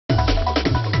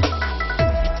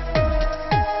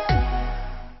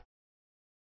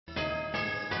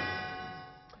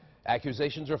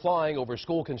Accusations are flying over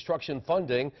school construction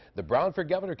funding. The Brown for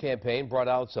Governor campaign brought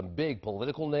out some big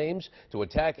political names to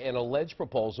attack an alleged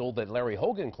proposal that Larry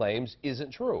Hogan claims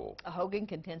isn't true. Hogan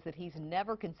contends that he's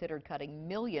never considered cutting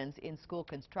millions in school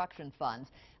construction funds.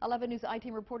 11 News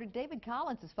I-Team reporter David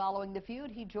Collins is following the feud.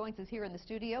 He joins us here in the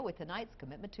studio with tonight's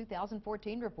Commitment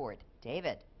 2014 report.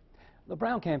 David. The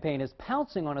Brown campaign is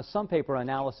pouncing on a Sun paper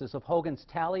analysis of Hogan's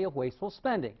tally of wasteful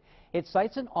spending. It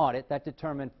cites an audit that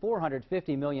determined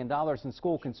 $450 million in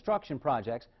school construction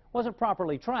projects wasn't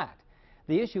properly tracked.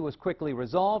 The issue was quickly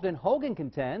resolved, and Hogan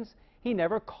contends he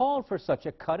never called for such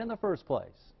a cut in the first place.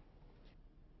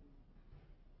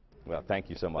 Well, thank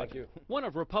you so much. Thank you. One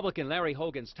of Republican Larry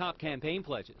Hogan's top campaign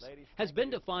pledges has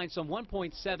been to find some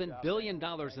 $1.7 billion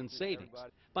in savings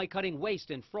by cutting waste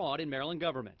and fraud in Maryland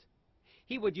government.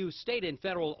 He would use state and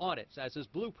federal audits as his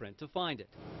blueprint to find it.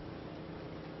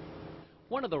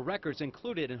 One of the records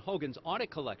included in Hogan's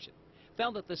audit collection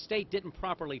found that the state didn't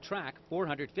properly track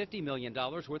 $450 million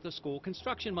worth of school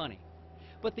construction money.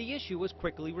 But the issue was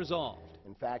quickly resolved.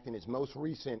 In fact, in his most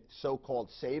recent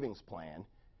so-called savings plan,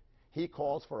 he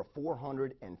calls for a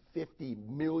 $450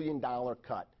 million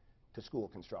cut to school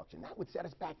construction. That would set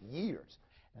us back years.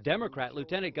 Democrat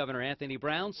Lieutenant Governor Anthony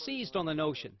Brown seized on the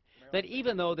notion that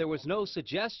even though there was no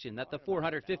suggestion that the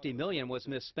 $450 million was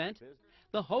misspent,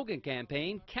 the Hogan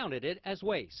campaign counted it as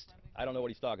waste. I don't know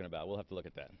what he's talking about. We'll have to look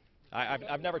at that.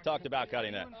 I've never talked about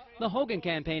cutting that. The Hogan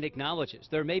campaign acknowledges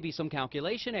there may be some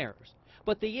calculation errors,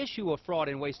 but the issue of fraud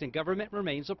and waste in government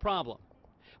remains a problem.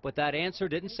 But that answer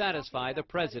didn't satisfy the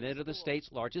president of the state's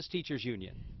largest teachers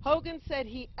union. Hogan said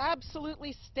he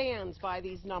absolutely stands by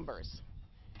these numbers.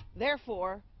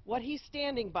 Therefore, what he's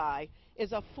standing by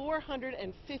is a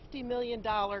 $450 million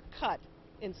cut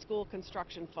in school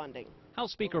construction funding.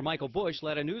 House Speaker Michael Bush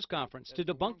led a news conference to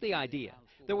debunk the idea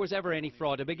there was ever any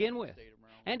fraud to begin with,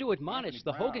 and to admonish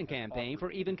the Hogan campaign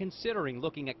for even considering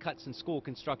looking at cuts in school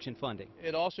construction funding.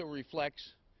 It also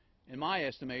reflects, in my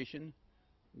estimation,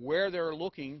 where they're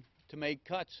looking to make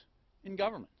cuts in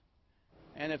government.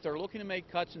 And if they're looking to make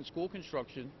cuts in school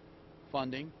construction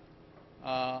funding,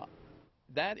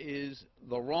 that is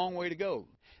the wrong way to go.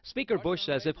 Speaker Bush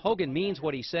says if Hogan means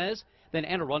what he says, then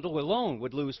Anne Arundel alone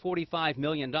would lose $45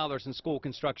 million in school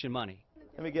construction money.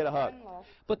 Let me get a hug.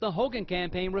 But the Hogan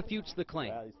campaign refutes the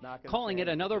claim, calling it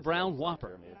another Brown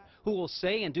whopper, who will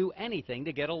say and do anything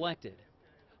to get elected.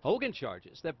 Hogan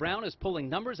charges that Brown is pulling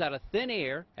numbers out of thin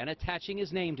air and attaching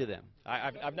his name to them.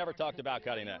 I've never talked about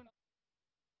cutting that.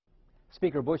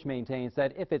 Speaker Bush maintains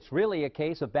that if it's really a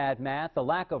case of bad math, the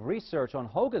lack of research on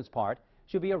Hogan's part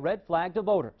should be a red flag to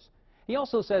voters. He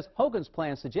also says Hogan's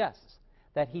plan suggests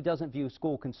that he doesn't view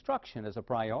school construction as a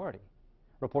priority.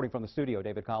 Reporting from the studio,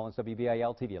 David Collins,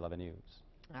 WBAL-TV 11 News.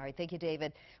 All right, thank you,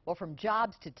 David. Well, from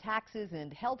jobs to taxes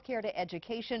and health care to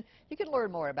education, you can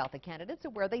learn more about the candidates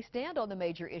and where they stand on the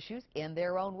major issues in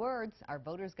their own words. Our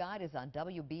voter's guide is on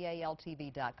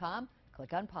WBAL-TV.com.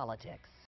 Click on Politics.